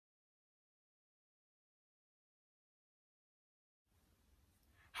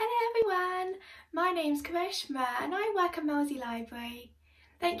Hi everyone, my name's Karishma and I work at Moseley Library.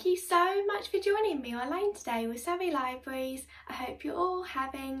 Thank you so much for joining me online today with Surrey Libraries. I hope you're all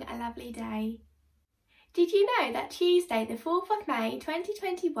having a lovely day. Did you know that Tuesday the 4th of May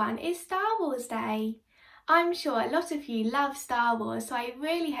 2021 is Star Wars Day? I'm sure a lot of you love Star Wars, so I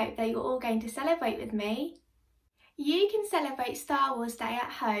really hope that you're all going to celebrate with me. You can celebrate Star Wars Day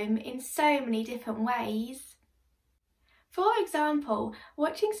at home in so many different ways. For example,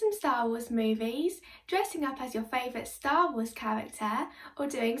 watching some Star Wars movies, dressing up as your favourite Star Wars character, or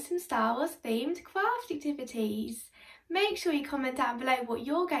doing some Star Wars themed craft activities. Make sure you comment down below what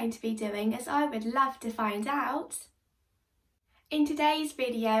you're going to be doing, as I would love to find out. In today's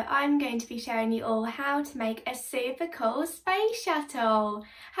video, I'm going to be showing you all how to make a super cool space shuttle.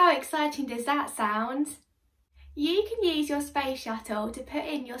 How exciting does that sound? You can use your space shuttle to put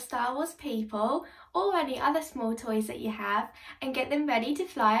in your Star Wars people or any other small toys that you have and get them ready to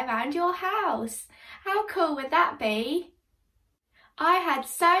fly around your house. How cool would that be? I had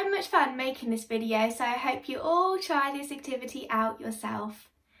so much fun making this video, so I hope you all try this activity out yourself.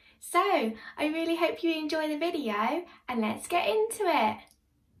 So, I really hope you enjoy the video and let's get into it.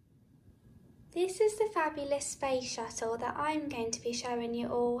 This is the fabulous space shuttle that I'm going to be showing you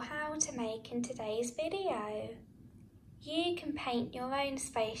all how to make in today's video. You can paint your own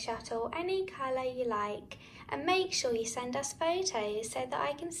space shuttle any colour you like, and make sure you send us photos so that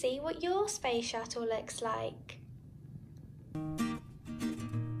I can see what your space shuttle looks like.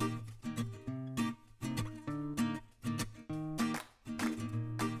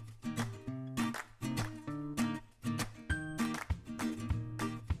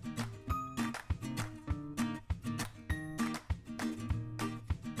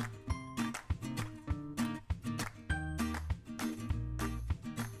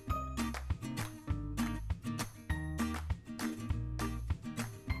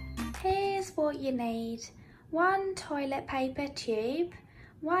 Here's what you need: one toilet paper tube,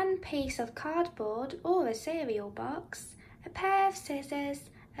 one piece of cardboard or a cereal box, a pair of scissors,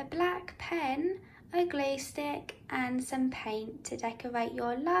 a black pen, a glue stick and some paint to decorate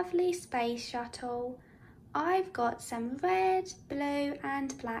your lovely space shuttle. I've got some red, blue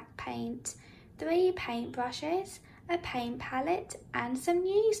and black paint, 3 paintbrushes, a paint palette and some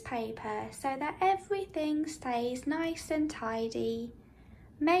newspaper so that everything stays nice and tidy.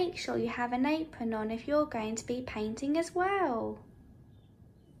 Make sure you have an apron on if you're going to be painting as well.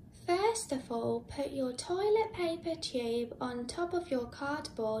 First of all, put your toilet paper tube on top of your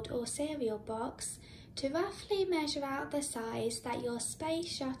cardboard or cereal box to roughly measure out the size that your space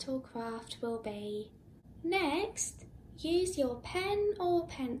shuttle craft will be. Next, use your pen or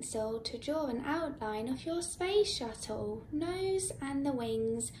pencil to draw an outline of your space shuttle, nose and the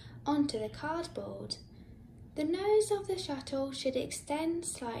wings onto the cardboard. The nose of the shuttle should extend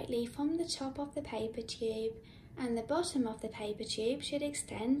slightly from the top of the paper tube and the bottom of the paper tube should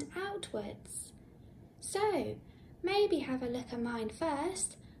extend outwards. So, maybe have a look at mine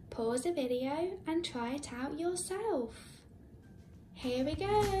first, pause the video and try it out yourself. Here we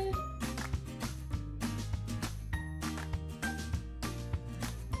go!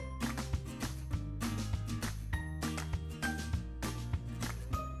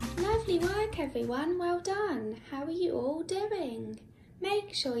 Lovely work everyone, well done. How are you all doing?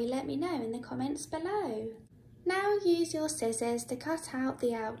 Make sure you let me know in the comments below. Now use your scissors to cut out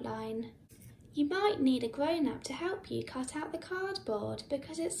the outline. You might need a grown-up to help you cut out the cardboard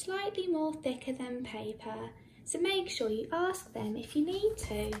because it's slightly more thicker than paper, so make sure you ask them if you need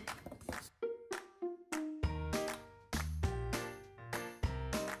to.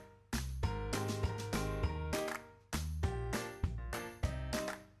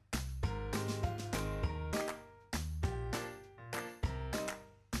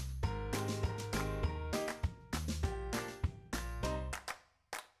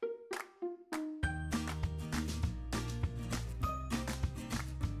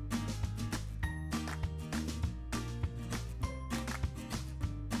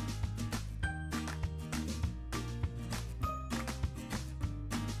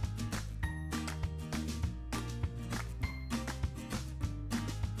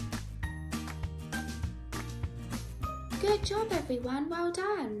 Good job everyone, well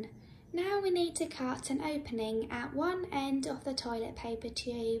done. Now we need to cut an opening at one end of the toilet paper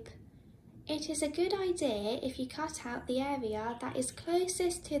tube. It is a good idea if you cut out the area that is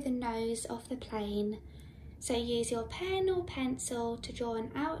closest to the nose of the plane. So use your pen or pencil to draw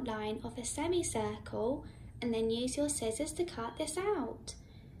an outline of a semicircle and then use your scissors to cut this out.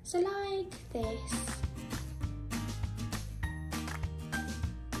 So like this.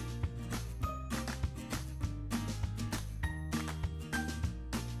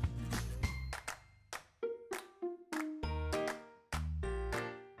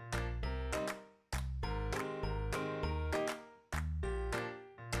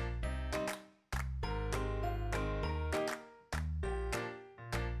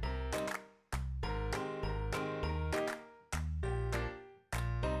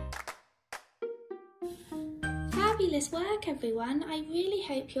 Fabulous work everyone, I really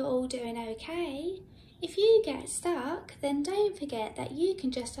hope you're all doing okay. If you get stuck, then don't forget that you can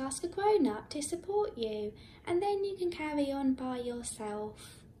just ask a grown-up to support you and then you can carry on by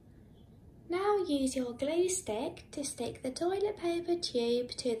yourself. Now use your glue stick to stick the toilet paper tube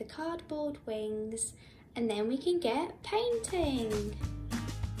to the cardboard wings and then we can get painting.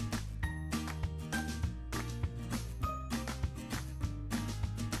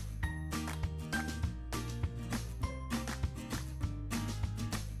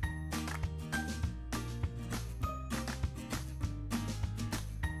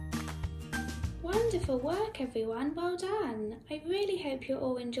 Wonderful work everyone, well done. I really hope you're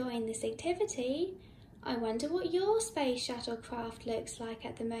all enjoying this activity. I wonder what your space shuttle craft looks like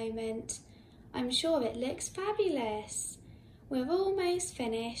at the moment. I'm sure it looks fabulous. We're almost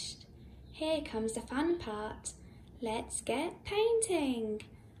finished. Here comes the fun part. Let's get painting.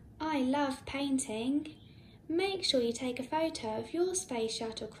 I love painting. Make sure you take a photo of your space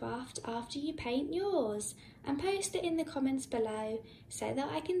shuttle craft after you paint yours and post it in the comments below so that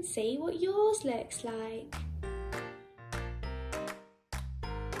I can see what yours looks like.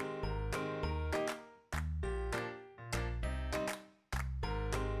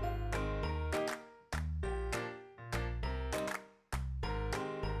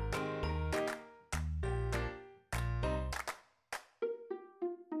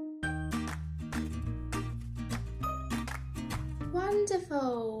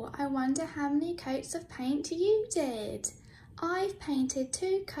 Wonderful! I wonder how many coats of paint you did. I've painted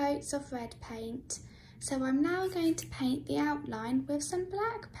 2 coats of red paint, so I'm now going to paint the outline with some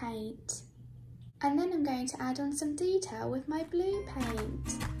black paint. And then I'm going to add on some detail with my blue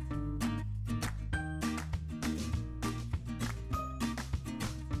paint.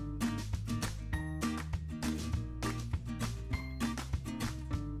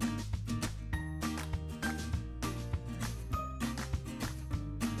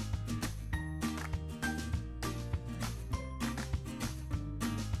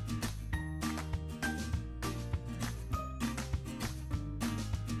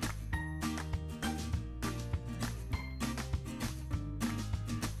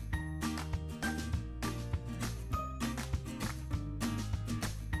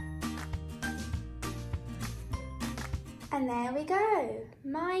 And there we go.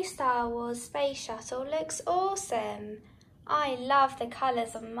 My Star Wars space shuttle looks awesome. I love the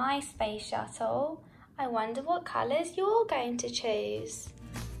colours of my space shuttle. I wonder what colours you're going to choose.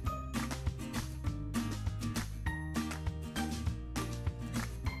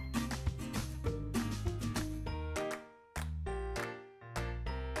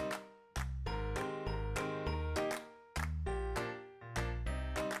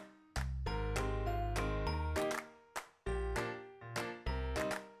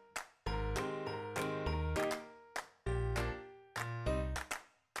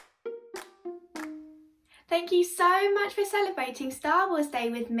 Thank you so much for celebrating Star Wars Day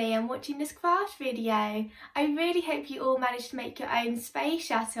with me and watching this craft video. I really hope you all managed to make your own space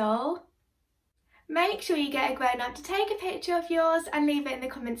shuttle. Make sure you get a grown-up to take a picture of yours and leave it in the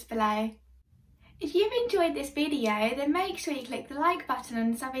comments below. If you've enjoyed this video, then make sure you click the like button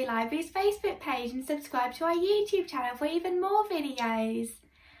on Surrey Library's Facebook page and subscribe to our YouTube channel for even more videos.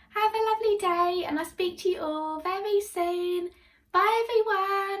 Have a lovely day and I'll speak to you all very soon. Bye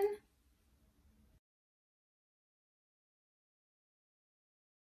everyone!